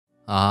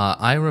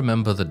I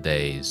remember the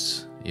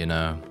days, you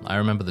know. I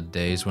remember the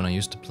days when I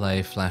used to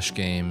play Flash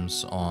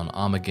games on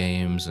Armor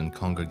Games and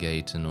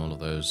Congregate and all of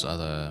those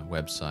other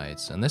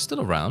websites. And they're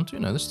still around, you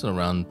know, they're still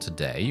around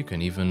today. You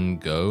can even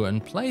go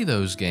and play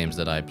those games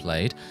that I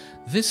played.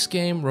 This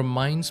game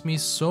reminds me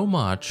so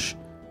much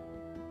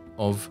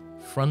of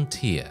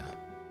Frontier.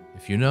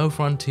 If you know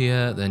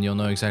Frontier, then you'll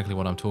know exactly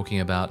what I'm talking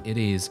about. It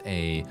is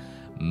a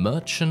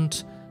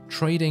merchant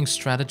trading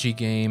strategy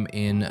game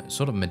in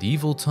sort of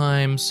medieval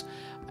times.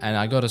 And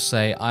I gotta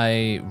say,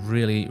 I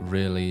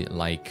really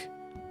like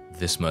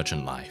this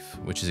merchant life,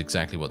 which is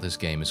exactly what this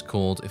game is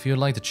called. If you'd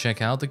like to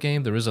check out the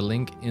game, there is a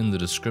link in the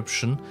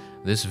description.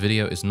 This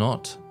video is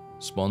not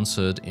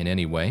sponsored in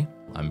any way.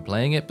 I'm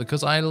playing it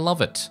because I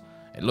love it.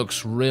 It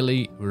looks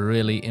really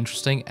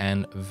interesting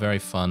and very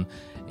fun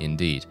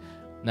indeed.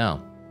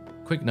 Now,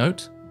 quick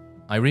note,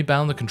 I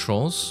rebound the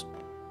controls.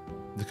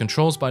 The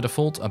controls by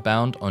default are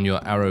bound on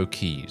your arrow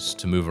keys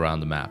to move around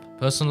the map.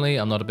 Personally,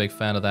 I'm not a big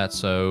fan of that,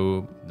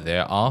 so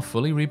there are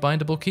fully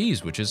rebindable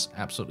keys, which is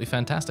absolutely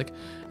fantastic,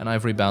 and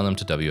I've rebound them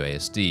to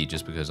WASD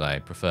just because I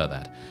prefer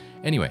that.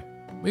 Anyway,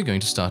 we're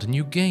going to start a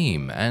new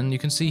game, and you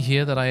can see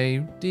here that I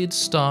did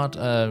start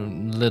a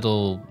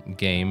little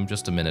game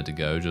just a minute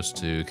ago, just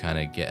to kind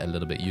of get a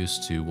little bit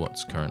used to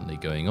what's currently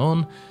going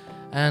on,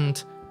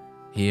 and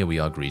here we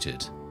are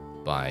greeted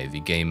by the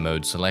game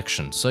mode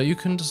selection, so you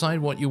can decide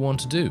what you want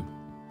to do.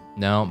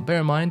 Now,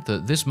 bear in mind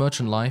that this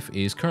Merchant Life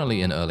is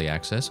currently in early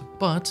access,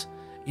 but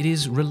it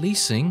is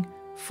releasing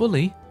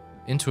fully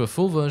into a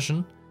full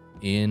version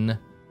in,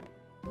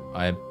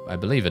 I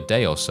believe, a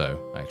day or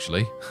so,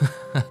 actually.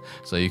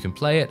 So you can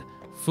play it,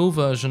 full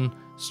version,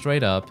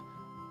 straight up,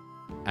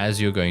 as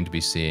you're going to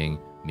be seeing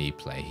me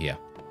play here.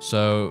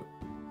 So,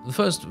 the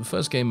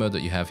first game mode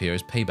that you have here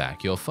is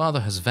Payback. Your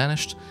father has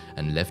vanished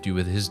and left you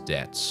with his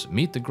debts.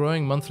 Meet the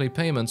growing monthly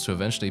payments to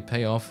eventually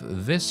pay off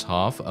this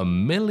half a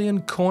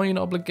million coin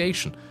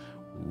obligation.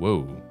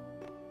 Whoa,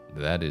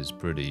 that is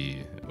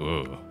pretty...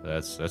 oh,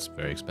 that's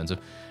very expensive.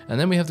 And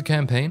then we have the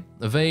campaign.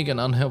 A vague and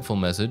unhelpful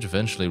message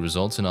eventually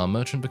results in our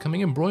merchant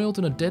becoming embroiled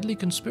in a deadly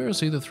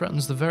conspiracy that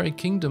threatens the very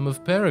kingdom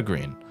of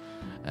Peregrine.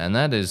 And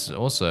that is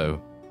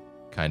also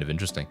kind of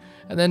interesting.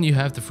 And then you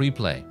have the free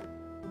play.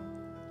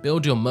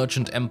 Build your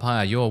merchant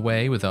empire your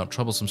way without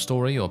troublesome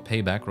story or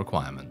payback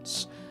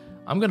requirements.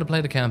 I'm going to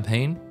play the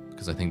campaign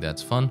because I think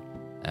that's fun,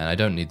 and I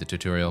don't need the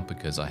tutorial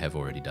because I have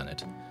already done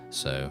it.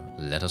 So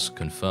let us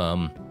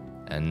confirm.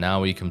 And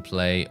now we can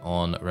play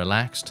on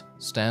relaxed,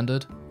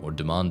 standard, or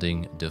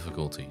demanding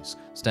difficulties.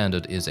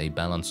 Standard is a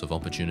balance of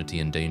opportunity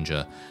and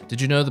danger. Did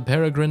you know the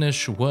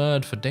Peregrinish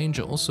word for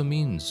danger also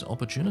means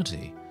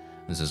opportunity?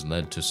 This has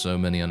led to so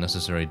many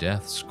unnecessary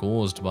deaths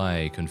caused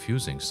by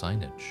confusing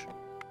signage.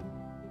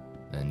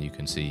 And you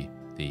can see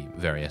the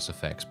various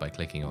effects by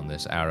clicking on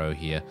this arrow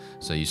here.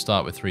 So you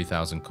start with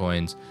 3,000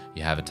 coins,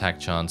 you have attack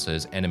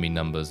chances, enemy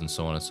numbers, and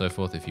so on and so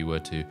forth. If you were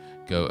to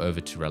go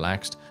over to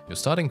relaxed, your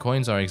starting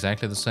coins are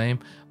exactly the same,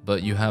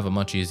 but you have a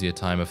much easier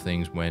time of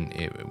things when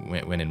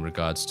in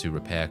regards to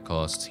repair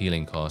costs,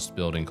 healing costs,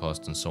 building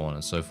costs, and so on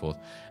and so forth.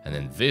 And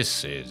then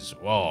this is,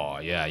 oh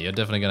yeah, you're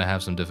definitely going to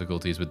have some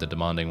difficulties with the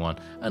demanding one,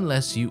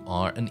 unless you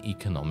are an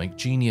economic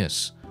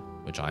genius,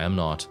 which I am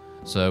not.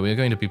 So we're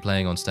going to be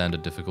playing on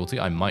standard difficulty.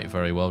 I might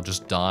very well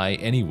just die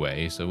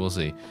anyway, so we'll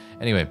see.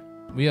 Anyway,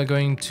 we are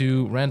going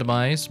to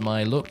randomize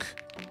my look.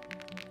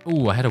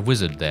 Ooh, I had a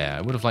wizard there.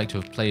 I would have liked to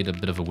have played a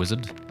bit of a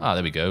wizard. Ah,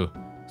 there we go.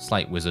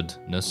 Slight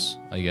wizardness,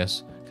 I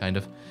guess, kind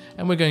of.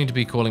 And we're going to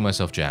be calling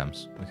myself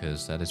Jams,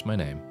 because that is my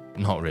name.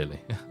 Not really.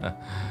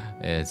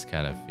 It's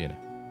kind of, you know,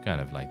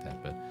 kind of like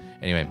that. But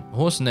anyway,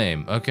 horse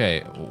name.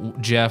 Okay,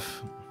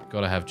 Jeff.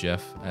 Gotta have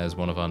Jeff as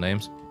one of our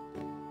names.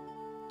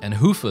 And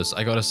Hoofus,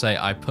 I gotta say,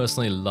 I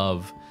personally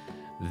love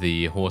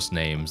the horse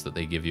names that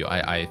they give you.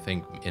 I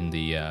think in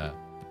the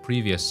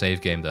previous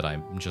save game that I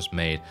just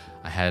made,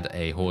 I had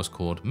a horse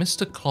called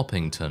Mr.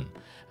 Cloppington,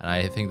 and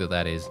I think that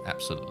that is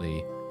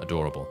absolutely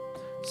adorable.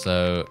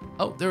 So,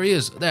 oh, there he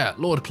is, there,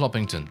 Lord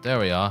Cloppington, there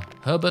we are.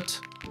 Herbert,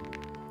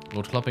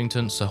 Lord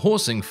Cloppington, Sir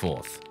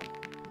Horsingforth.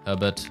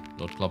 Herbert,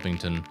 Lord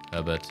Cloppington,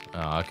 Herbert,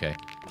 ah, okay.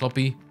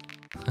 Cloppy.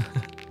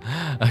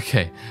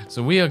 Okay,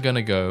 so we are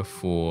gonna go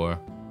for...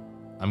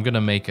 I'm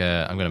gonna make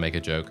a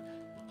joke.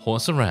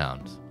 Horse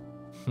around.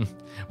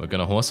 We're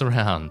gonna horse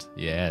around.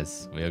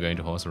 Yes, we are going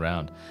to horse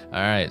around. All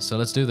right, so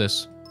let's do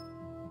this.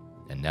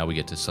 And now we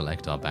get to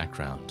select our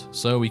background.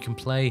 So we can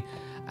play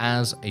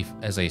as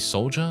a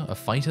soldier, a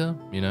fighter,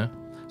 you know.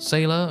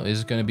 Sailor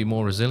is going to be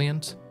more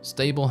resilient.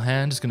 Stable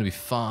hand is going to be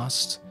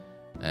fast,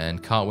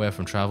 and cartware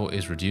from travel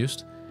is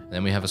reduced.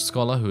 Then we have a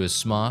scholar who is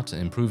smart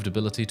and improved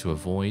ability to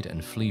avoid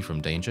and flee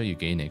from danger. You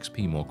gain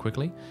XP more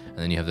quickly. And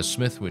then you have the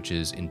smith, which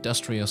is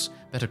industrious,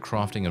 better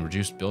crafting and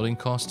reduced building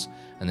costs.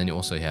 And then you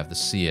also have the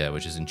seer,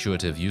 which is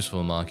intuitive,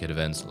 useful market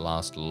events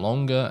last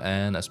longer,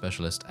 and a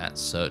specialist at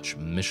search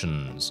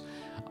missions.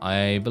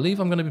 I believe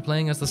I'm going to be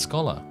playing as the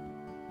scholar.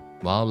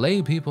 While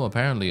lay people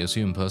apparently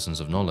assume persons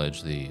of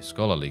knowledge, the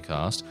scholarly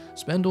caste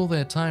spend all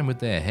their time with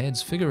their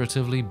heads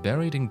figuratively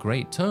buried in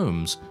great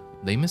tomes,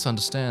 They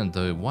misunderstand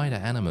the wider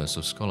animus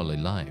of scholarly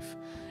life.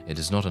 It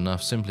is not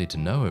enough simply to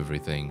know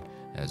everything,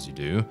 as you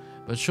do,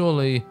 but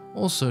surely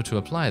also to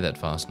apply that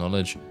vast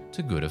knowledge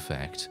to good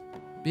effect.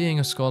 Being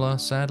a scholar,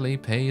 sadly,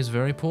 pays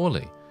very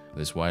poorly.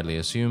 This widely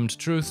assumed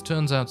truth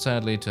turns out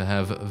sadly to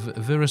have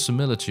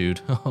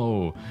verisimilitude,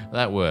 oh,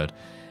 that word,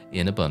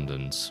 in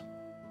abundance.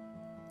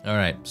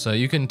 Alright, so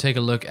you can take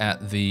a look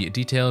at the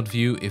detailed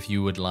view if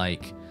you would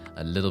like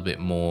a little bit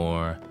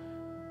more,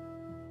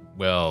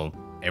 well,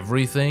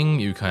 everything.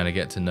 You kind of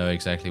get to know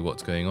exactly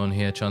what's going on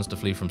here. Chance to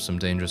flee from some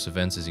dangerous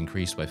events is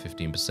increased by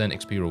 15%.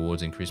 XP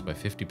rewards increased by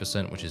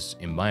 50%, which is,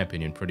 in my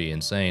opinion, pretty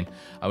insane.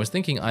 I was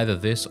thinking either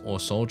this or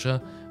soldier,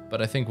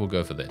 but I think we'll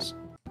go for this.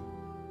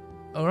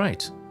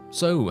 Alright,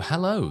 so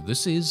hello,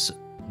 this is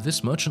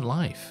This Merchant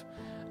Life.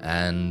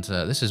 And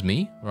this is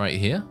me right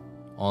here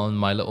on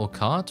my little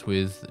cart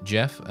with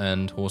Jeff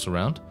and horse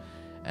around.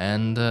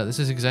 And this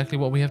is exactly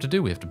what we have to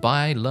do. We have to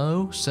buy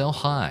low, sell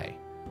high.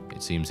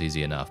 It seems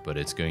easy enough, but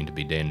it's going to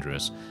be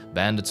dangerous.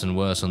 Bandits and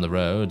worse on the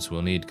roads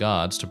will need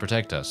guards to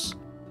protect us.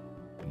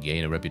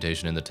 Gain a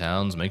reputation in the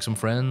towns, make some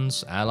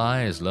friends,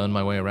 allies, learn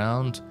my way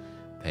around,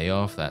 pay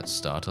off that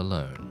starter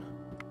loan.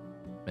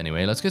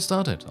 Anyway, let's get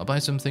started. I'll buy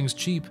some things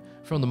cheap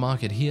from the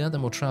market here,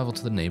 then we'll travel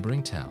to the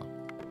neighboring town.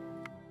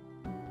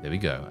 There we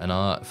go, and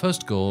our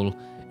first goal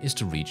is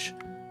to reach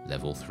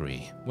level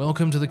 3.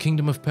 Welcome to the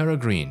Kingdom of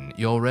Peregrine.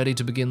 You're ready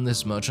to begin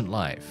this merchant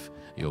life.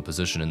 Your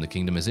position in the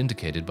kingdom is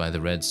indicated by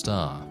the red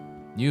star.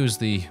 Use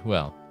the,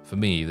 well, for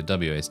me, the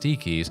WSD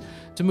keys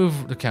to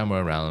move the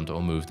camera around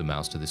or move the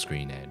mouse to the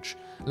screen edge.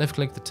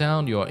 Left-click the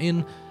town you're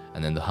in,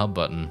 and then the hub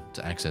button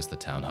to access the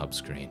town hub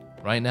screen.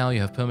 Right now,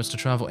 you have permits to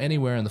travel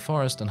anywhere in the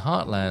forest and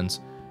heartlands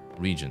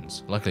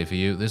regions. Luckily for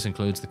you, this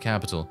includes the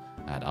capital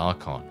at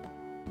Archon.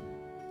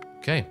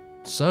 Okay,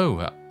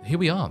 so here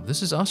we are.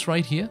 This is us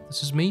right here.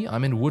 This is me.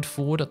 I'm in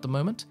Woodford at the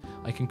moment.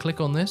 I can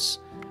click on this,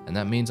 and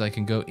that means I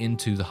can go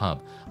into the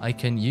hub. I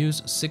can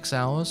use 6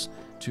 hours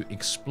to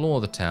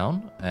explore the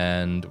town,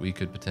 and we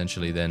could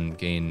potentially then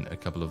gain a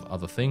couple of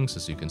other things.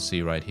 As you can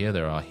see right here,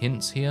 there are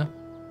hints here.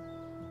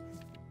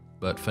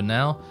 But for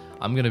now,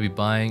 I'm going to be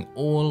buying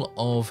all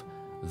of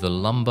the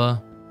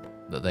lumber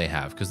that they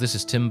have, because this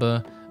is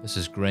timber, this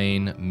is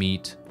grain,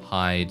 meat,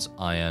 hides,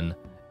 iron,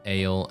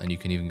 ale, and you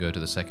can even go to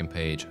the second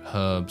page,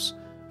 herbs,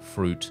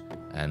 fruit,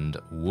 and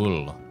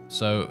wool.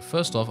 So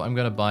first off, I'm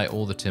going to buy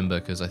all the timber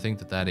because I think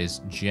that that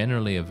is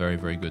generally a very,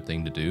 very good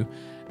thing to do.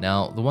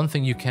 Now, the one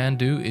thing you can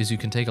do is you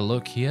can take a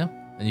look here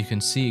and you can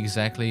see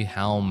exactly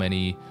how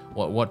many,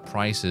 what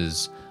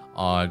prices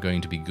are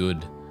going to be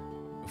good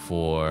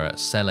for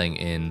selling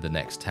in the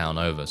next town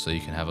over. So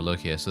you can have a look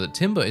here. So the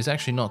timber is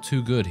actually not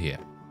too good here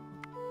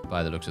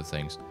by the looks of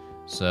things.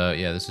 So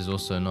yeah, this is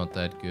also not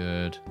that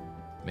good.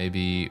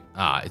 Maybe,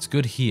 it's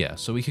good here.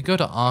 So we could go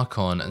to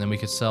Archon and then we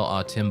could sell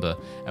our timber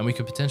and we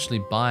could potentially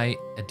buy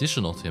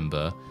additional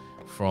timber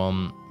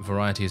from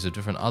varieties of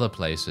different other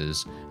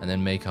places and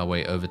then make our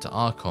way over to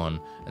Archon,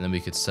 and then we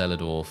could sell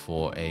it all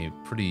for a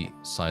pretty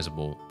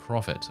sizable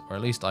profit, or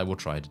at least I will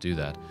try to do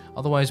that.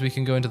 Otherwise we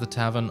can go into the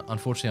tavern.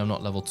 Unfortunately I'm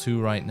not level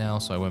 2 right now,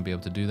 so I won't be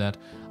able to do that.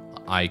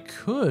 I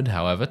could,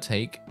 however,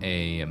 take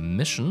a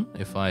mission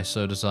if I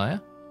so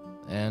desire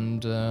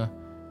and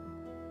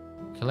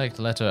collect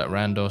a letter at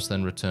Randos,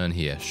 then return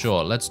here.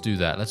 Sure, let's do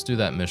that. Let's do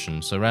that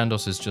mission. So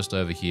Randos is just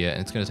over here, and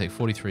it's going to take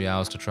 43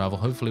 hours to travel.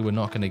 Hopefully we're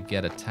not going to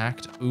get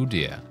attacked. Oh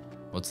dear.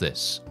 What's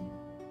this?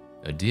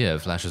 A deer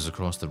flashes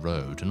across the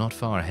road, not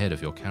far ahead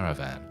of your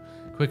caravan,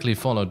 quickly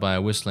followed by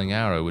a whistling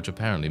arrow which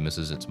apparently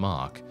misses its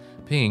mark,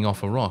 pinging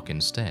off a rock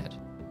instead.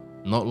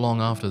 Not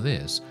long after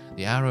this,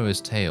 the arrow is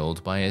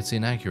tailed by its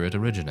inaccurate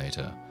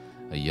originator,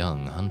 a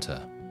young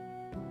hunter.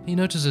 He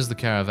notices the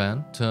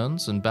caravan,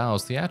 turns and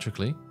bows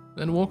theatrically,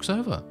 then walks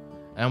over,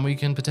 and we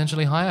can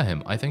potentially hire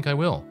him. I think I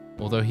will,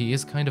 although he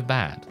is kind of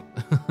bad,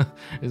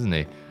 isn't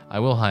he? I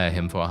will hire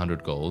him for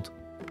 100 gold.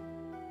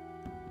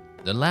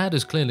 The lad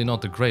is clearly not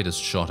the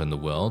greatest shot in the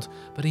world,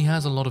 but he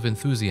has a lot of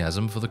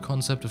enthusiasm for the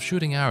concept of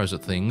shooting arrows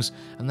at things,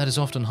 and that is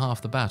often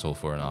half the battle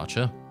for an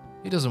archer.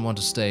 He doesn't want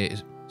to he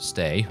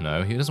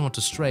doesn't want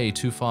to stray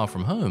too far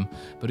from home,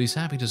 but he's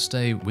happy to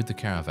stay with the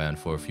caravan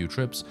for a few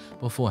trips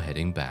before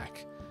heading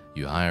back.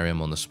 You hire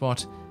him on the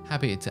spot,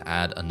 happy to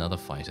add another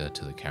fighter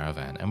to the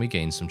caravan, and we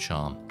gain some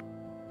charm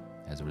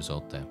as a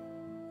result there.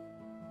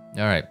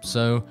 Alright,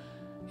 so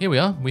here we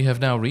are. We have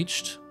now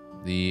reached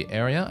the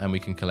area, and we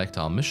can collect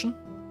our mission.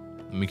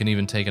 And we can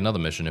even take another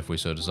mission if we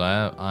so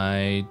desire.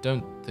 I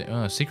don't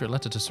think... secret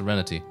letter to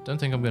Serenity. Don't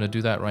think I'm going to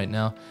do that right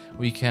now.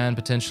 We can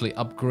potentially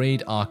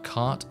upgrade our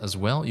cart as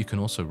well. You can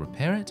also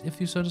repair it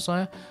if you so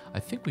desire. I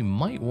think we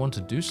might want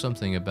to do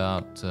something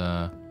about...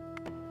 no,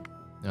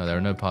 there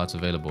are no parts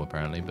available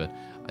apparently, but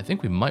I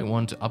think we might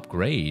want to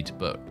upgrade,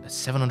 but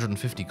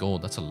 750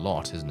 gold, that's a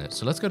lot, isn't it?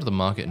 So let's go to the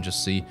market and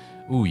just see.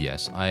 Ooh,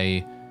 yes,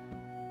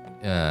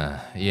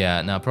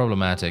 yeah, now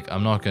problematic.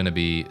 I'm not going to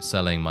be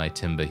selling my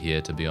timber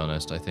here, to be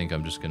honest. I think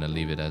I'm just going to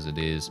leave it as it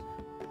is.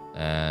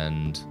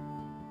 And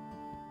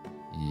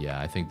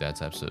yeah, I think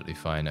that's absolutely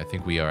fine. I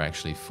think we are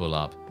actually full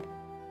up.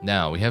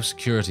 Now, we have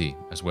security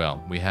as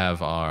well. We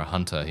have our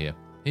hunter here.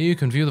 Here you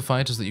can view the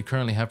fighters that you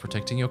currently have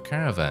protecting your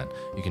caravan.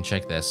 You can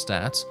check their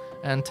stats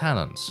and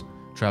talents.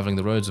 Traveling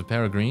the roads of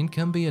Peregrine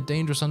can be a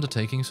dangerous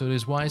undertaking, so it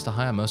is wise to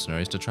hire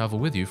mercenaries to travel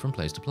with you from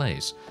place to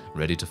place,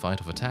 ready to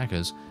fight off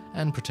attackers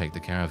and protect the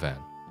caravan.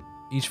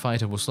 Each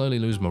fighter will slowly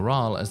lose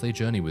morale as they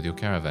journey with your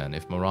caravan.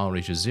 If morale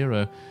reaches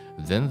 0,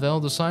 then they'll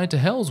decide to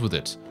hells with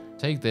it,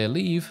 take their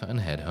leave and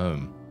head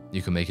home.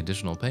 You can make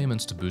additional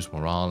payments to boost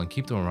morale and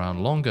keep them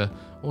around longer,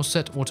 or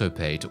set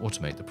autopay to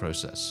automate the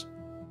process.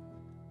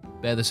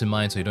 Bear this in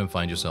mind so you don't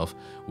find yourself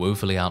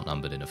woefully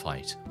outnumbered in a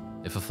fight.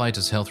 If a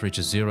fighter's health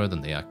reaches 0,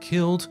 then they are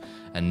killed,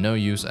 and no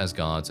use as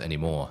guards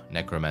anymore,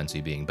 necromancy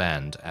being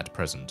banned at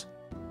present.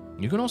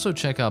 You can also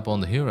check up on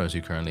the heroes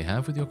you currently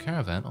have with your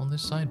caravan on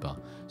this sidebar.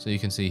 So you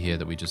can see here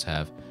that we just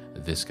have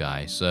this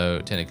guy. So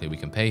technically we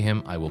can pay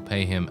him, I will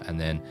pay him, and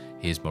then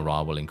his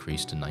morale will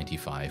increase to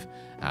 95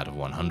 out of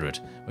 100,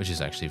 which is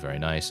actually very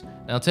nice.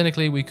 Now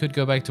technically we could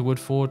go back to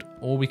Woodford,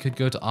 or we could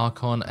go to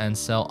Archon and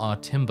sell our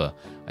timber.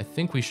 I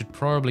think we should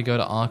probably go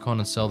to Archon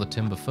and sell the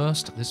timber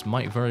first. This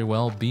might very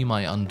well be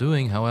my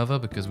undoing, however,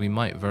 because we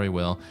might very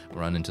well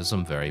run into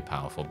some very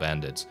powerful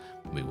bandits.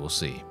 We will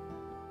see.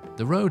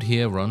 The road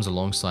here runs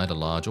alongside a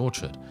large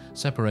orchard,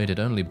 separated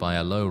only by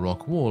a low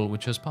rock wall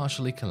which has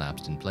partially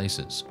collapsed in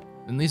places.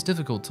 In these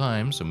difficult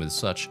times, and with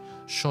such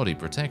shoddy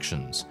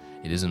protections,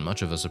 it isn't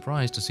much of a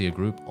surprise to see a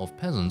group of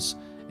peasants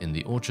in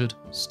the orchard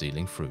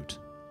stealing fruit.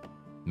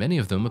 Many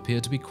of them appear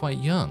to be quite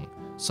young,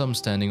 some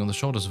standing on the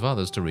shoulders of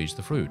others to reach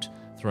the fruit,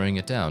 throwing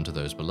it down to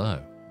those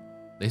below.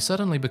 They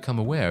suddenly become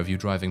aware of you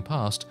driving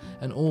past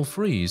and all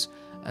freeze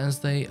as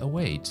they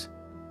await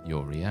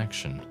your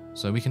reaction.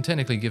 So we can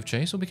technically give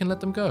chase, or we can let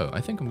them go.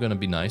 I think I'm going to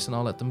be nice and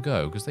I'll let them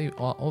go, because they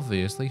are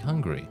obviously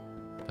hungry.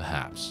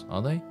 Perhaps.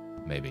 Are they?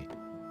 Maybe.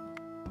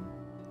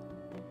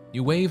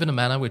 You wave in a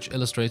manner which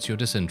illustrates your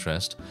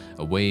disinterest,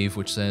 a wave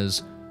which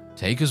says,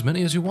 "Take as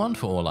many as you want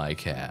for all I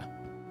care."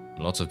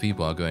 Lots of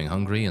people are going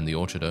hungry, and the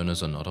orchard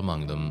owners are not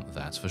among them,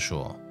 that's for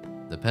sure.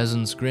 The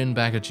peasants grin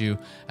back at you,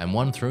 and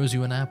one throws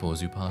you an apple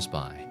as you pass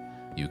by.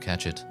 You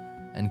catch it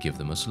and give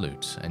them a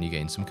salute, and you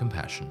gain some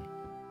compassion.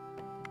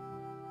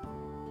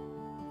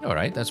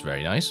 Alright, that's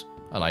very nice.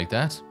 I like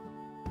that.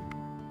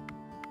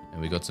 And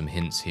we got some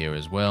hints here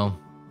as well,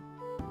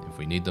 if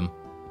we need them,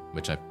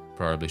 which I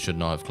probably should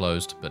not have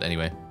closed, but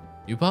anyway.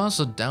 You pass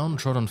a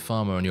downtrodden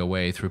farmer on your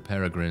way through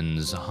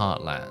Peregrine's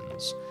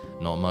heartlands.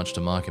 Not much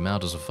to mark him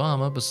out as a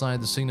farmer beside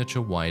the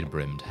signature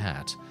wide-brimmed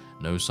hat.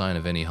 No sign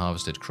of any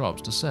harvested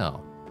crops to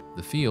sell.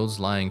 The fields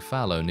lying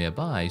fallow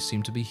nearby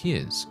seem to be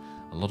his,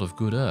 a lot of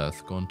good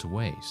earth gone to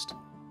waste.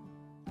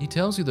 He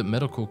tells you that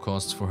medical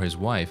costs for his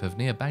wife have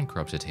near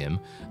bankrupted him,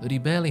 that he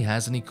barely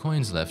has any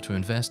coins left to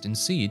invest in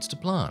seeds to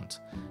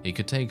plant. He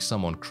could take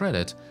some on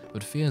credit,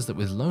 but fears that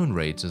with loan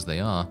rates as they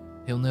are,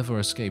 he'll never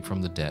escape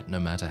from the debt no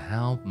matter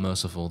how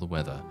merciful the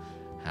weather,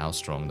 how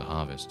strong the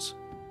harvests.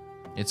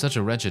 It's such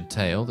a wretched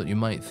tale that you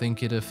might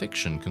think it a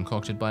fiction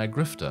concocted by a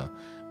grifter,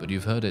 but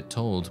you've heard it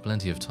told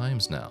plenty of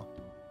times now.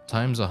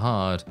 Times are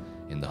hard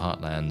in the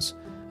Heartlands,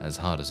 as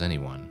hard as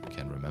anyone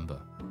can remember.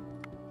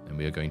 And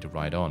we are going to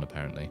ride on,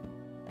 apparently.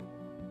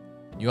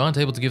 You aren't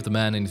able to give the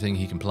man anything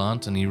he can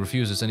plant, and he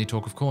refuses any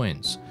talk of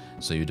coins.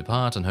 So you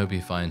depart and hope he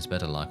finds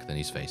better luck than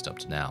he's faced up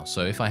to now.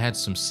 So if I had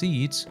some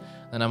seeds,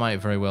 then I might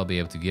very well be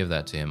able to give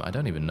that to him. I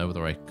don't even know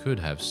whether I could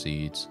have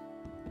seeds.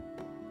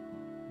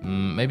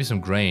 Maybe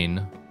some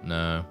grain.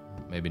 No,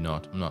 maybe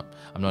not.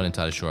 I'm not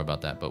entirely sure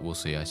about that, but we'll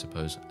see, I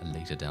suppose,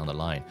 later down the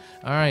line.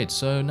 Alright,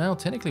 so now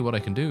technically what I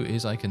can do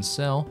is I can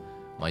sell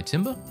my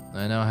timber.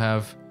 I now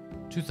have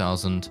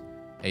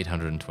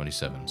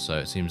 2,827, so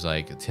it seems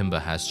like timber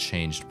has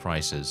changed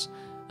prices.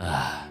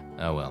 Oh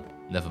well,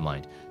 never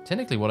mind.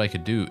 Technically what I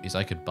could do is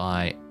I could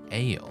buy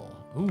ale.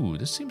 Ooh,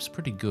 this seems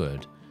pretty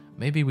good.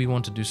 Maybe we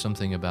want to do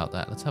something about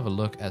that. Let's have a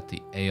look at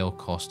the ale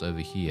cost over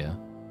here.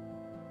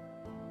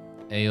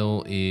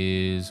 Ale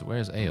is...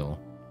 where's ale?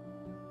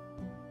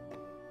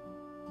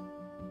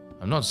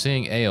 I'm not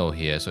seeing ale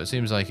here, so it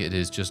seems like it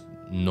is just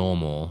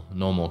normal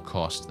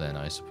cost then,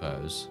 I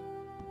suppose.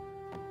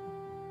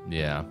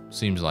 Yeah,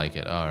 seems like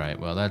it. Alright,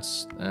 well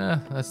that's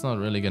not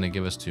really going to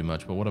give us too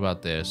much, but what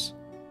about this?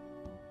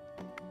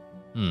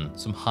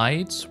 Some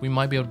hides? We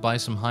might be able to buy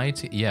some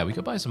hides. Yeah, we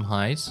could buy some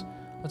hides.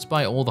 Let's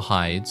buy all the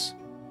hides.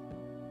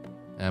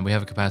 And we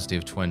have a capacity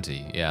of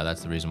 20. Yeah,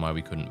 that's the reason why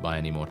we couldn't buy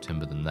any more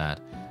timber than that.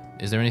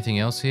 Is there anything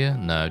else here?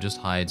 No, just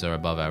hides are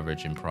above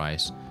average in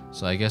price.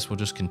 So I guess we'll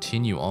just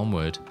continue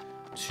onward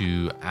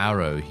to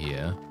Arrow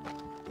here,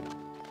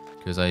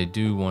 because I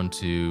do want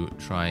to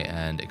try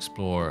and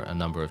explore a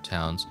number of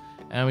towns.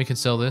 And we can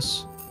sell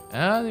this.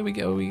 There we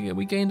go.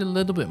 We gained a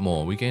little bit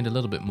more. We gained a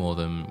little bit more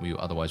than we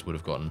otherwise would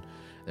have gotten.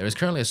 There is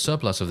currently a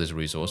surplus of this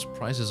resource.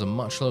 Prices are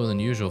much lower than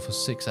usual for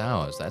 6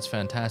 hours. That's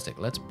fantastic.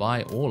 Let's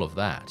buy all of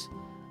that.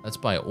 Let's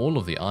buy all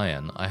of the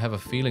iron. I have a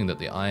feeling that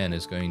the iron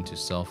is going to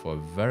sell for a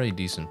very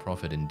decent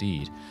profit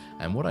indeed.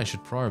 And what I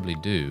should probably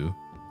do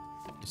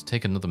is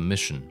take another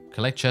mission.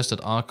 Collect chest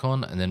at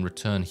Archon and then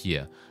return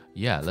here.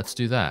 Yeah, let's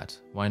do that.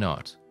 Why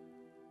not?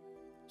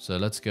 So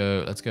let's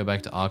go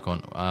back to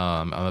Archon.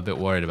 I'm a bit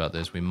worried about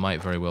this. We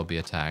might very well be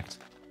attacked.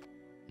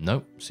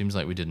 Nope, seems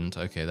like we didn't.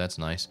 Okay, that's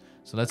nice.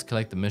 So let's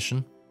collect the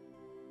mission.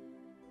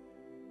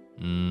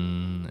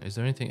 Is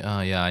there anything?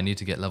 Yeah, I need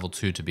to get level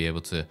 2 to be able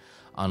to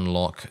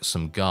unlock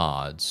some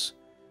guards.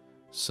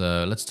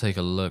 So let's take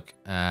a look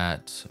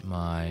at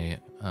my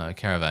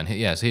caravan.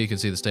 Yes, here you can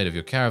see the state of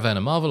your caravan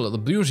and marvel at the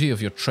beauty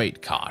of your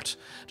trait cart.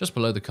 Just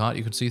below the cart,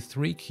 you can see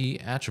 3 key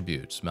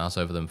attributes. Mouse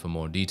over them for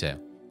more detail.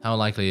 How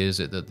likely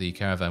is it that the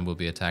caravan will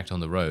be attacked on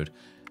the road?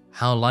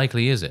 How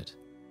likely is it?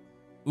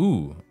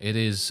 Ooh, it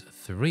is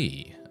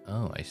 3.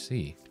 Oh, I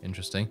see.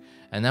 Interesting.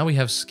 And now we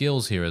have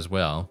skills here as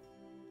well.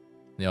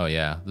 Oh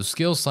yeah, the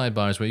skills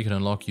sidebar is where you can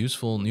unlock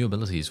useful new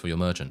abilities for your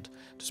merchant.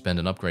 To spend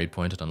an upgrade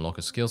point and unlock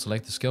a skill,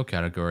 select the skill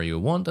category you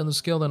want, and the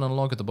skill then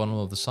unlock at the bottom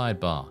of the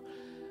sidebar.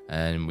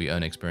 And we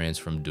earn experience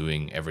from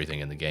doing everything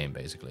in the game,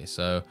 basically.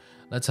 So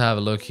let's have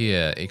a look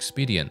here.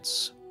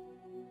 Expedience.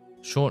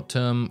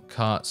 Short-term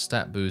cart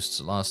stat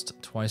boosts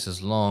last twice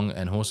as long,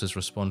 and horses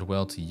respond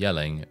well to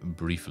yelling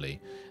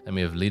briefly. Then we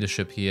have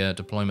leadership here.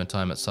 Deployment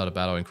time at start of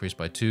battle increased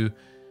by 2.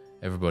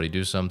 Everybody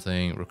do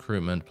something.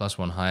 Recruitment,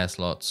 +1 higher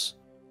slots.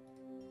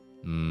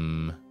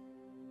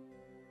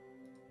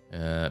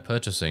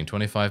 Purchasing,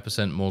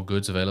 25% more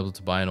goods available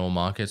to buy in all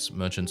markets.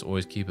 Merchants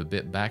always keep a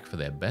bit back for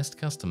their best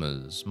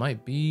customers.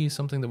 Might be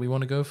something that we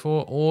want to go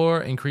for.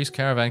 Or increase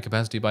caravan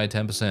capacity by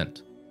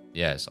 10%.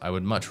 Yes, I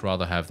would much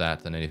rather have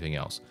that than anything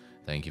else.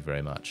 Thank you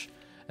very much.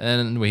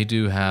 And we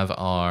do have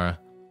our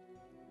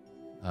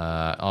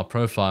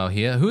profile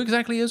here. Who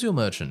exactly is your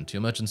merchant?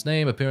 Your merchant's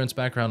name, appearance,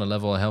 background, and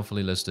level are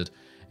helpfully listed.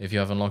 If you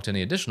have unlocked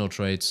any additional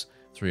traits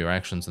through your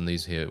actions, then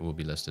these here will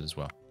be listed as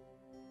well.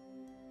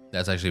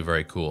 That's actually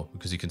very cool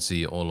because you can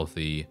see all of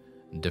the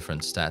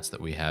different stats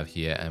that we have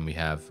here, and we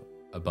have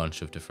a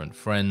bunch of different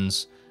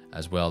friends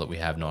as well that we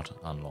have not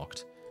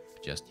unlocked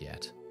just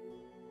yet.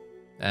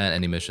 And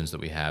any missions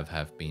that we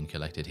have been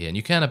collected here. And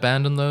you can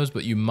abandon those,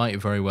 but you might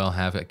very well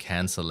have a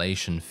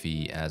cancellation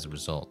fee as a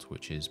result,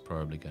 which is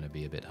probably going to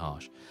be a bit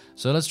harsh.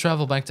 So let's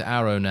travel back to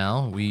Arrow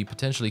now. We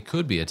potentially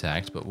could be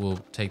attacked, but we'll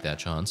take that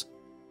chance.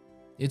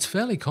 It's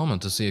fairly common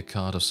to see a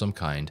cart of some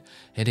kind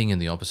heading in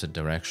the opposite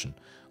direction.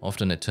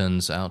 Often it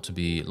turns out to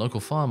be local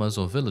farmers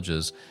or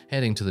villagers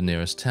heading to the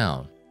nearest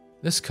town.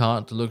 This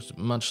cart looks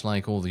much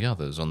like all the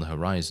others on the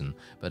horizon,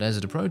 but as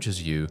it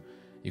approaches you,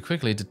 you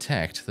quickly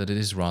detect that it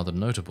is rather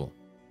notable.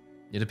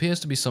 It appears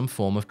to be some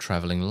form of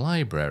traveling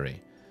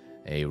library,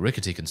 a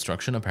rickety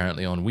construction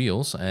apparently on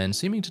wheels and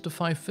seeming to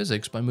defy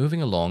physics by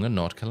moving along and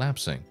not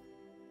collapsing.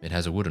 It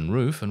has a wooden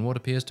roof and what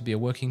appears to be a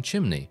working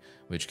chimney,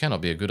 which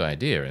cannot be a good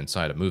idea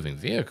inside a moving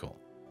vehicle.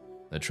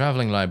 The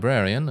traveling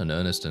librarian, an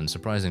earnest and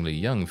surprisingly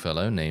young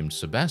fellow named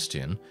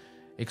Sebastian,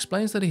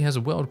 explains that he has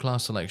a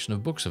world-class selection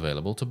of books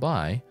available to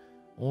buy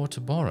or to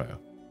borrow,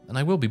 and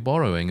I will be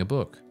borrowing a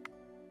book.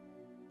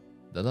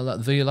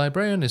 The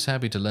librarian is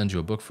happy to lend you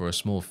a book for a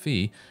small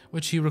fee,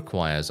 which he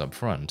requires up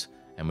front,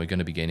 and we're going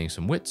to be gaining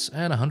some wits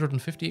and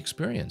 150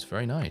 experience.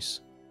 Very nice.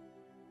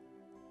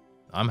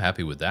 I'm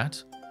happy with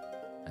that.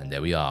 And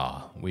there we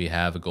are. We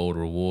have a gold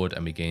reward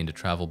and we gained a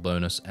travel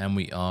bonus, and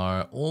we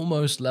are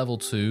almost level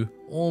 2.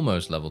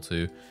 Almost level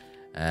 2.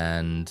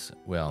 And,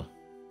 well,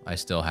 I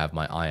still have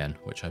my iron,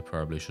 which I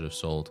probably should have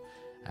sold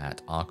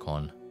at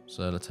Archon.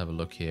 So let's have a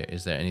look here.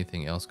 Is there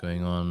anything else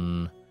going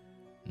on?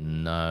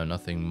 No,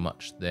 nothing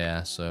much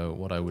there. So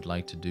what I would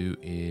like to do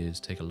is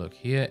take a look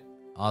here.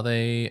 Are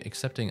they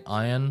accepting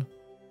iron?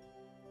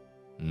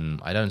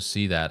 I don't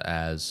see that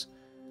as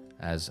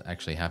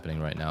actually happening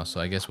right now. So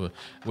I guess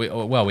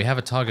we have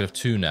a target of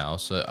 2 now.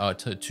 So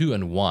 2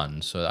 and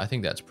 1. So I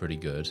think that's pretty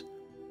good.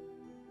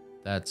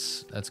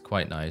 That's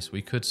quite nice.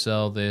 We could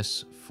sell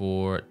this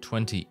for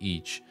 20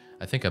 each.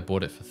 I think I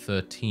bought it for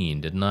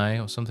 13, didn't I?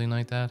 Or something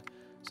like that.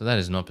 So that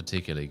is not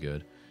particularly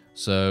good.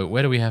 So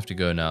where do we have to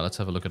go now? Let's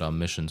have a look at our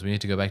missions. We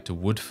need to go back to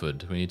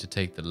Woodford. We need to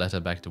take the letter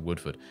back to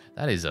Woodford.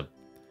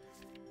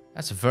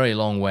 That's a very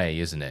long way,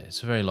 isn't it?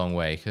 It's a very long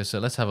way. So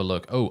let's have a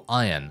look. Oh,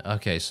 iron.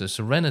 Okay, so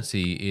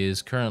Serenity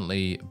is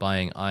currently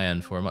buying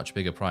iron for a much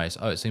bigger price.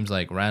 Oh, it seems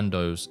like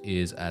Randos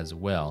is as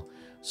well.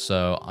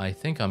 So I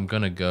think I'm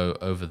going to go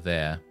over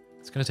there.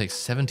 It's going to take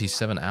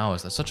 77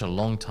 hours. That's such a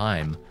long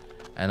time.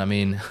 And I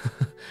mean,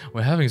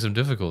 we're having some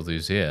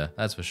difficulties here.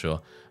 That's for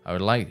sure. I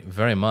would like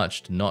very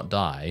much to not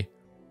die.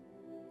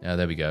 Yeah,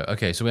 there we go.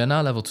 Okay, so we are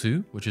now level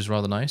 2, which is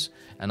rather nice.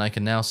 And I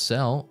can now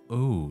sell...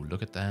 Oh,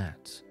 look at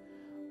that.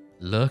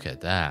 Look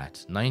at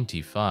that.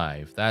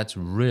 95. That's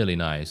really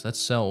nice. Let's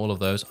sell all of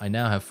those. I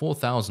now have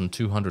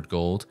 4,200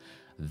 gold.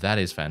 That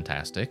is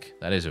fantastic.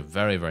 That is a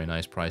very, very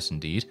nice price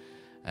indeed.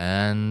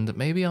 And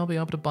maybe I'll be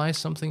able to buy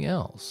something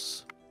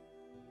else.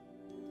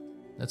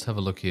 Let's have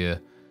a look here.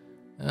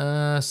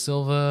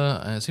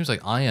 Silver. It seems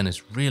like iron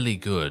is really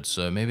good,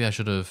 so maybe I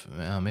should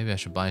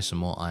buy some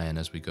more iron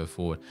as we go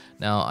forward.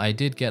 Now, I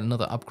did get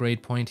another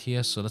upgrade point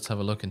here, so let's have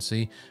a look and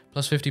see.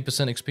 Plus 50%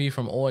 XP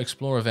from all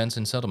explore events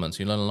in settlements.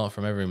 You learn a lot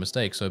from every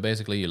mistake, so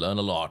basically you learn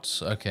a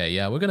lot. Okay,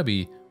 yeah, we're gonna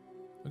be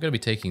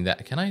taking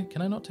that. Can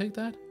I not take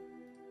that?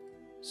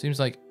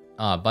 Seems like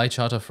Buy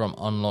charter from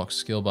unlock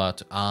skill bar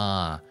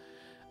to...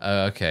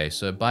 okay,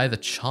 so buy the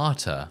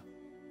charter.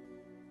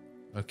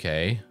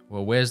 Okay,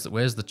 well, where's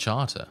the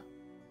charter?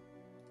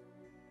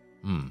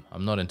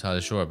 I'm not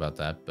entirely sure about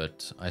that,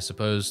 but I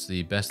suppose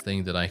the best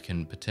thing that I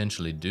can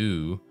potentially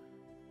do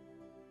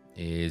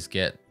is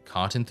get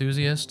cart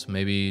enthusiast,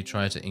 maybe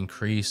try to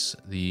increase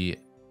the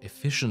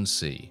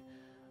efficiency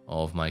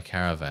of my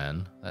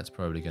caravan. That's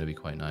probably going to be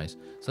quite nice.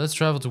 So let's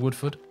travel to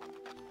Woodford.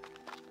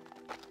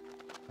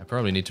 I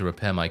probably need to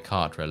repair my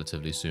cart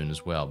relatively soon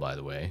as well, by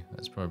the way.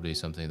 That's probably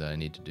something that I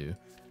need to do.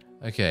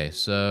 Okay,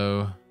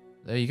 so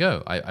there you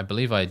go. I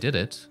believe I did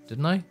it,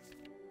 didn't I?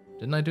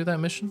 Didn't I do that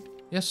mission?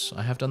 Yes,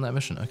 I have done that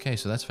mission. Okay,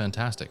 so that's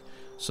fantastic.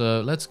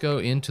 So let's go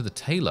into the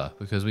tailor,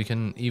 because we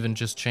can even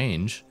just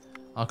change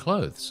our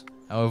clothes,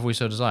 however we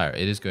so desire.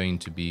 It is going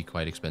to be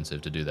quite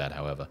expensive to do that,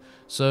 however.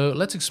 So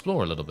let's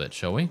explore a little bit,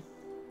 shall we?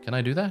 Can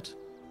I do that?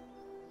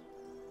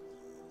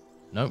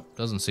 Nope,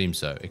 doesn't seem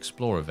so.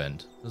 Explore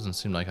event. Doesn't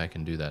seem like I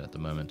can do that at the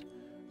moment.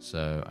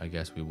 So I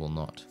guess we will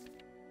not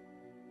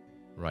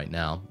right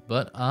now.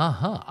 But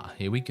aha,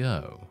 here we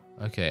go.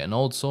 Okay, an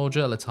old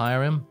soldier, let's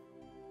hire him.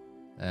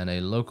 And a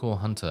local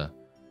hunter.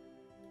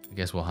 I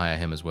guess we'll hire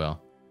him as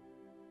well.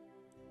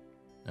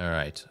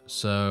 Alright,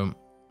 so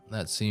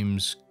that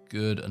seems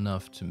good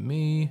enough to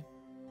me.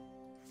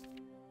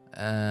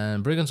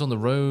 And brigands on the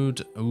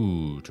road.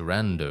 Ooh,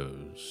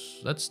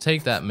 Tyrandos. Let's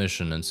take that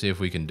mission and see if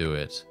we can do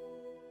it.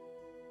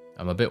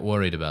 I'm a bit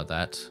worried about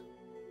that.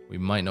 We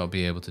might not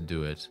be able to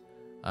do it.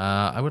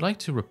 I would like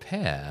to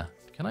repair.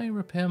 Can I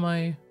repair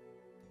my...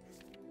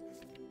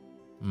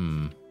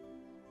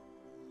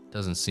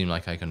 Doesn't seem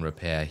like I can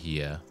repair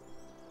here.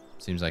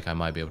 Seems like I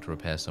might be able to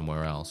repair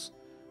somewhere else.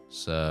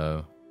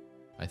 So,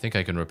 I think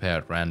I can repair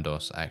at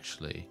Randos,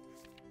 actually.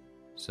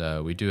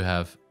 So, we do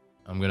have...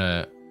 I'm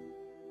gonna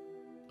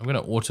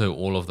auto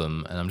all of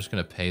them, and I'm just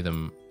gonna pay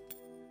them...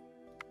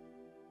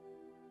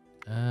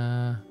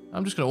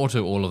 I'm just gonna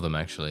auto all of them,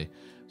 actually.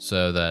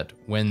 So that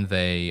when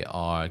they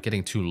are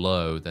getting too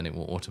low, then it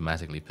will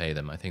automatically pay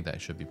them. I think that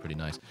should be pretty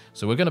nice.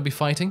 So, we're gonna be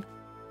fighting.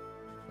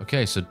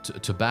 Okay, so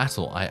to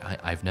battle,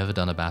 I've never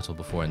done a battle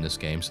before in this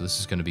game, so this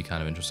is going to be kind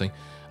of interesting.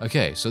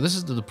 Okay, so this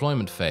is the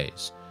deployment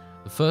phase.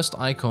 The first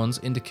icons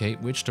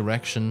indicate which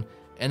direction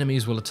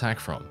enemies will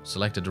attack from.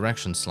 Select a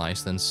direction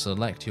slice, then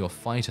select your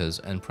fighters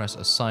and press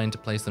assign to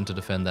place them to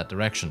defend that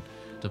direction.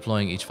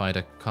 Deploying each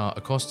fighter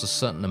costs a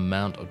certain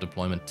amount of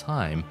deployment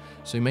time,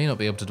 so you may not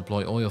be able to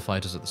deploy all your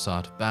fighters at the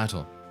start of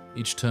battle.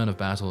 Each turn of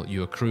battle,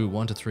 you accrue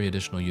 1 to 3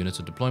 additional units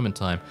of deployment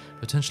time,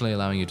 potentially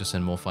allowing you to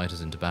send more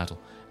fighters into battle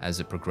as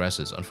it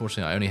progresses.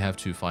 Unfortunately, I only have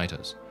 2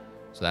 fighters,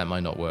 so that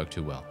might not work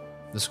too well.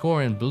 The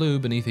score in blue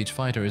beneath each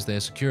fighter is their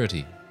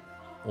security,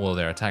 or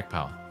their attack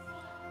power.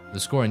 The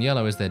score in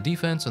yellow is their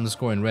defense, and the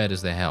score in red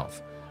is their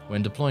health.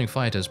 When deploying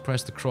fighters,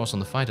 press the cross on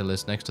the fighter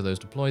list next to those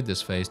deployed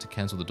this phase to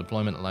cancel the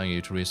deployment, allowing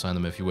you to reassign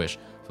them if you wish.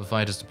 For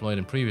fighters deployed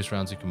in previous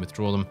rounds, you can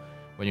withdraw them.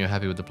 When you're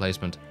happy with the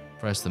placement,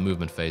 press the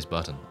movement phase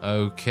button.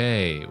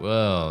 Okay,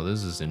 well,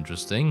 this is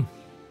interesting.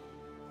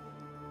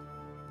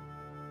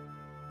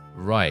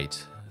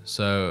 Right,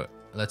 so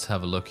let's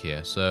have a look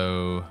here.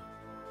 So,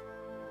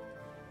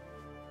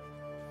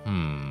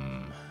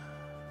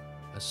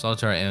 a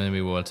solitary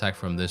enemy will attack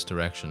from this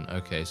direction.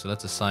 Okay, so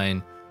let's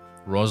assign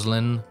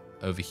Roslyn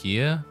over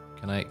here.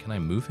 Can I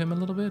move him a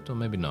little bit, or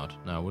maybe not?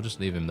 No, we'll just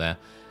leave him there,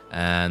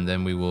 and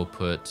then we will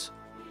put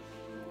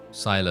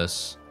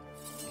Silas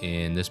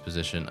in this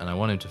position, and I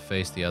want him to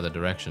face the other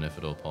direction if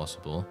at all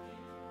possible.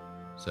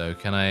 So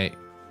can I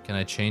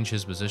change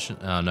his position?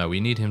 Oh no, we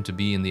need him to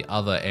be in the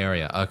other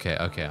area. Okay,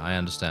 I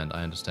understand.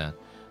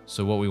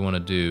 So what we want to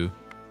do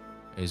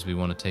is we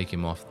want to take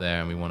him off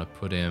there and we want to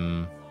put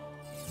him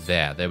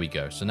there. There we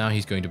go. So now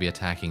he's going to be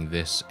attacking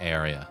this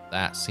area.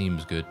 That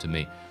seems good to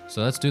me.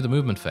 So let's do the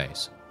movement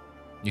phase.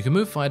 You can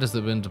move fighters that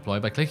have been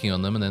deployed by clicking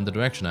on them and then the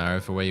direction arrow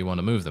for where you want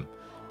to move them.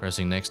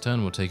 Pressing next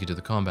turn will take you to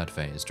the combat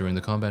phase. During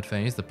the combat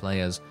phase, the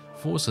player's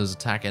forces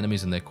attack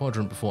enemies in their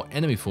quadrant before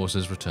enemy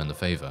forces return the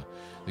favor.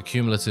 The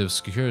cumulative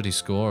security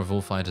score of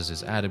all fighters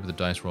is added with a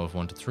dice roll of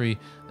 1 to 3,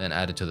 then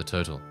added to the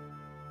total.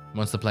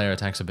 Once the player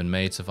attacks have been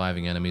made,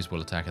 surviving enemies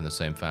will attack in the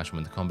same fashion.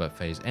 When the combat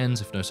phase ends,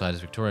 if no side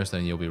is victorious,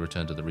 then you'll be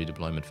returned to the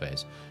redeployment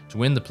phase. To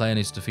win, the player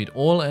needs to defeat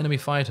all enemy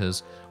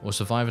fighters or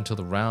survive until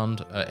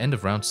the end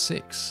of round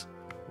 6.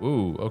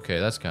 Ooh,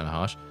 okay, that's kind of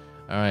harsh.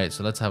 Alright,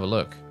 so let's have a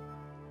look.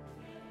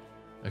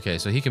 Okay,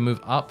 so he can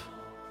move up,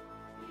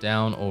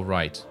 down, or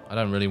right. I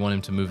don't really want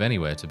him to move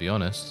anywhere, to be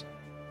honest.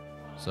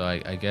 So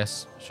I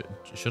guess...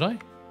 Should I?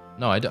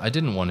 No, I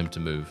didn't want him to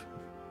move.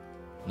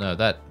 No,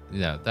 that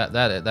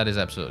is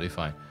absolutely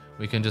fine.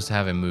 We can just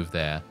have him move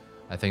there.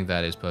 I think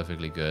that is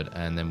perfectly good,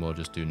 and then we'll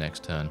just do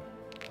next turn.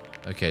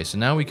 Okay, so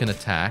now we can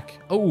attack.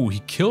 Oh, he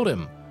killed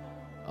him.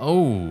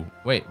 Oh,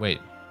 wait.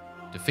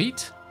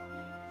 Defeat?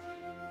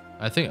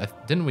 I think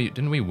didn't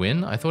we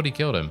win? I thought he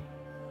killed him.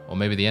 Or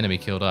maybe the enemy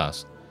killed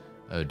us.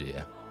 Oh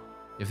dear.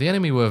 If the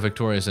enemy were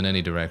victorious in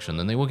any direction,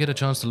 then they will get a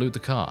chance to loot the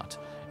cart.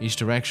 Each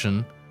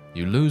direction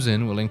You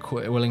losing will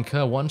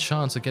incur one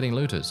chance at getting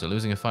looted, so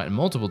losing a fight in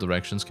multiple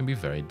directions can be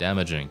very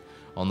damaging.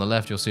 On the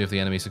left, you'll see if the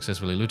enemy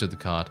successfully looted the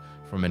cart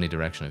from any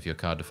direction. If your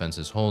cart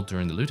defenses hold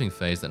during the looting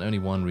phase, then only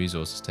one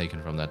resource is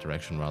taken from that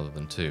direction rather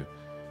than two.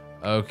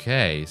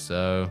 Okay,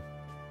 so...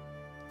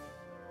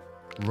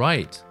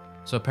 Right.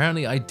 So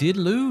apparently I did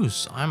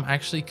lose. I'm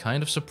actually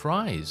kind of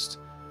surprised.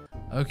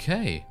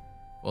 Okay.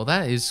 Well,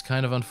 that is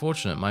kind of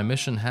unfortunate. My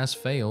mission has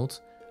failed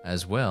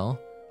as well,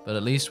 but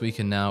at least we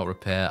can now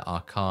repair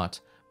our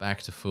cart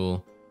back to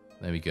full.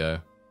 There we go.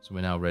 So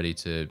we're now ready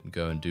to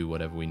go and do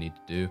whatever we need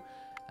to do.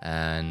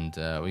 And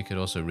we could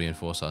also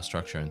reinforce our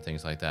structure and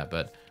things like that.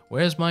 But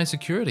where's my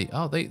security?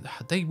 Oh,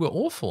 they were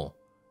awful.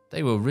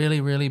 They were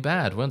really, really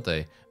bad, weren't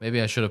they?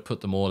 Maybe I should have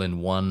put them all in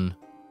one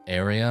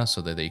area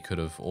so that they could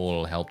have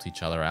all helped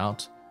each other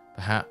out,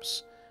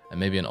 perhaps. And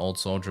maybe an old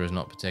soldier is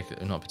not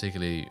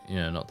particularly, you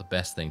know, not the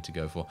best thing to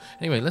go for.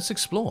 Anyway, let's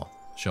explore,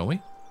 shall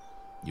we?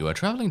 You are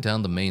traveling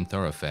down the main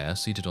thoroughfare,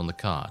 seated on the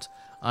cart,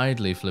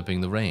 idly flipping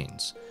the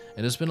reins.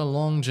 It has been a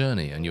long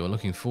journey, and you are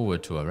looking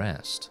forward to a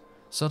rest.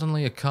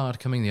 Suddenly, a cart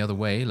coming the other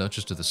way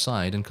lurches to the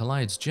side and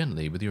collides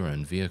gently with your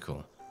own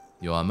vehicle.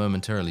 You are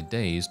momentarily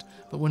dazed,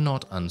 but were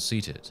not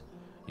unseated.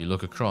 You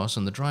look across,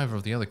 and the driver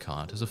of the other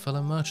cart is a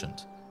fellow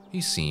merchant. He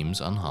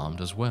seems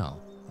unharmed as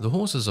well. The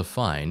horses are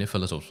fine, if a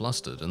little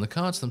flustered, and the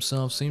carts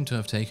themselves seem to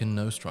have taken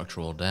no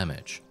structural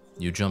damage.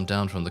 You jump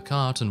down from the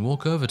cart and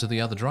walk over to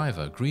the other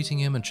driver, greeting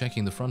him and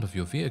checking the front of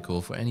your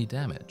vehicle for any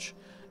damage.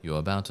 You are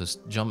about to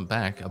jump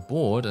back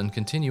aboard and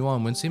continue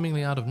on when,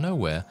 seemingly out of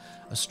nowhere,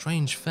 a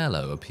strange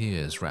fellow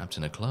appears wrapped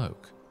in a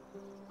cloak.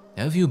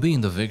 Have you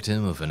been the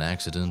victim of an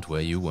accident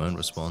where you weren't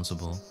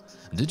responsible?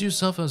 Did you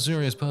suffer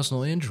serious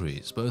personal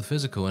injuries, both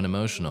physical and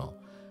emotional?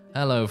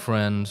 Hello,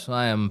 friend.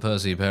 I am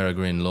Percy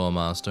Peregrine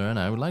Lawmaster, and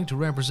I would like to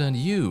represent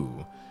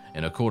you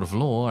in a court of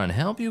law and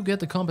help you get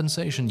the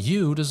compensation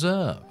you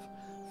deserve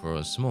for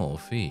a small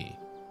fee.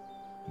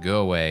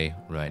 Go away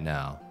right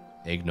now.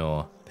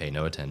 Ignore. Pay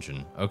no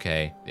attention.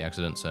 Okay, the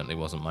accident certainly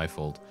wasn't my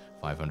fault.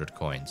 500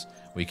 coins.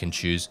 We can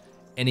choose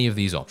any of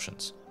these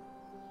options.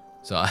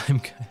 So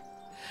I'm...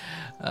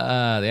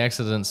 the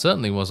accident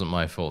certainly wasn't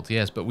my fault,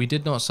 yes, but we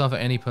did not suffer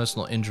any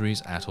personal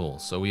injuries at all,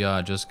 so we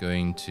are just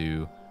going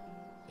to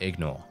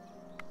ignore.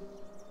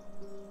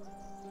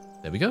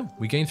 There we go.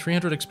 We gained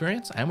 300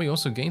 experience, and we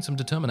also gained some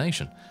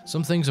determination.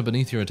 Some things are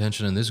beneath your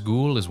attention, and this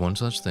ghoul is one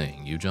such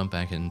thing. You jump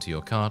back into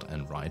your cart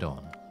and ride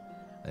on.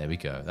 There we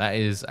go. That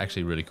is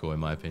actually really cool, in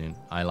my opinion.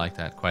 I like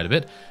that quite a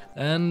bit.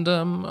 And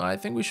I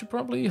think we should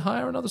probably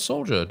hire another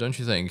soldier, don't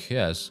you think?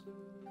 Yes.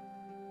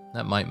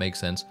 That might make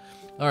sense.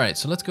 All right,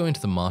 so let's go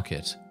into the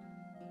market.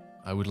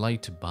 I would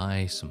like to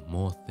buy some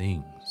more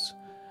things.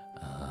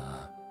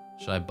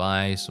 Should I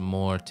buy some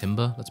more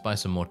timber? Let's buy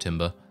some more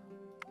timber.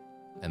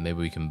 And maybe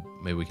we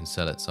can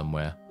sell it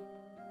somewhere.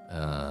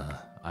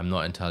 I'm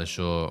not entirely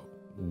sure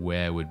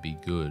where would be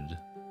good.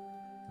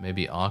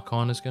 Maybe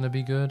Archon is going to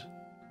be good?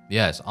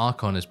 Yes,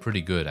 Archon is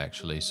pretty good,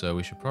 actually, so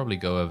we should probably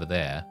go over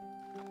there.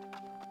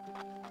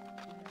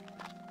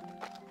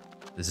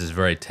 This is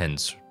very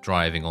tense,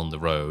 driving on the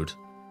road.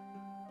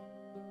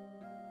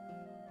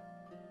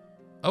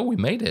 Oh, we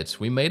made it.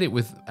 We made it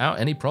without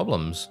any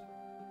problems.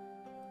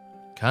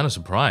 Kind of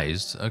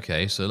surprised.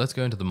 Okay, so let's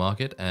go into the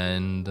market,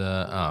 and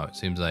oh, it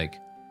seems like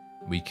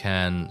we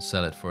can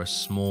sell it for a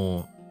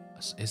small...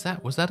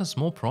 Was that a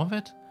small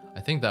profit? I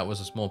think that was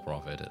a small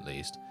profit, at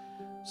least.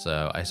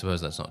 So I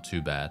suppose that's not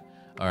too bad.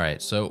 All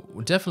right, so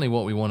definitely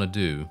what we want to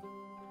do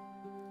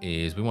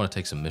is we want to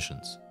take some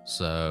missions.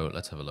 So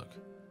let's have a look.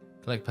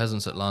 Collect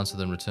peasants at Lancer,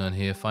 then return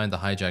here. Find the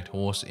hijacked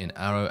horse in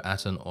Arrow,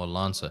 Atten, or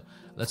Lancer.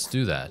 Let's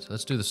do that.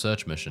 Let's do the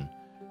search mission.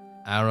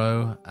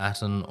 Arrow,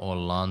 Atten, or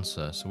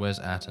Lancer. So where's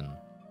Atten?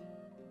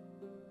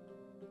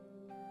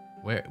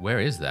 Where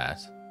is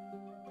that?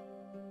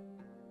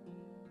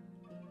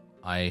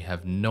 I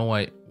have no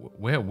idea.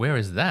 Where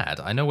is that?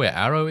 I know where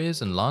Arrow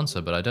is and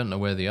Lancer, but I don't know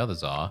where the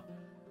others are.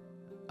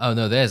 Oh,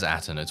 no, there's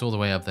Atten. It's all the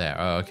way up there.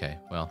 Oh, okay.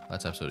 Well,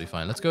 that's absolutely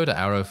fine. Let's go to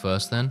Arrow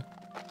first, then.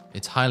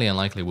 It's highly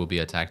unlikely we'll be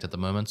attacked at the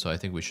moment, so I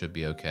think we should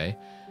be okay.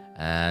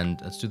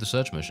 And let's do the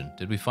search mission.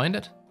 Did we find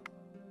it?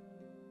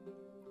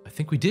 I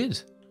think we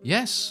did.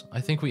 Yes,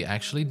 I think we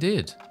actually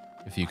did,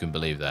 if you can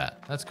believe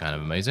that. That's kind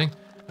of amazing.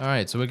 All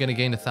right, so we're going to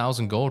gain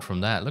 1,000 gold from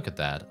that. Look at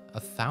that.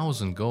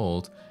 1,000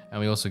 gold. And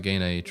we also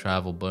gain a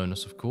travel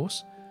bonus, of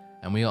course.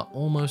 And we are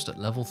almost at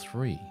level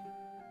 3.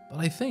 But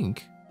I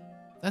think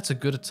that's as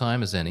good a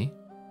time as any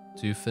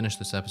to finish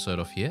this episode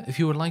off here. If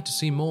you would like to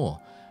see more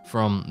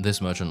from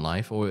This Merchant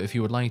Life, or if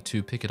you would like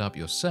to pick it up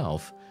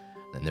yourself,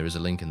 then there is a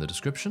link in the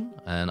description.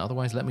 And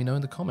otherwise, let me know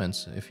in the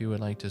comments if you would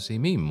like to see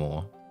me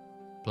more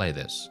play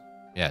this.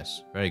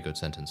 Yes, very good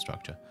sentence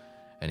structure.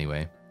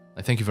 Anyway,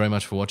 I thank you very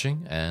much for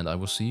watching, and I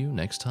will see you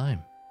next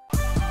time.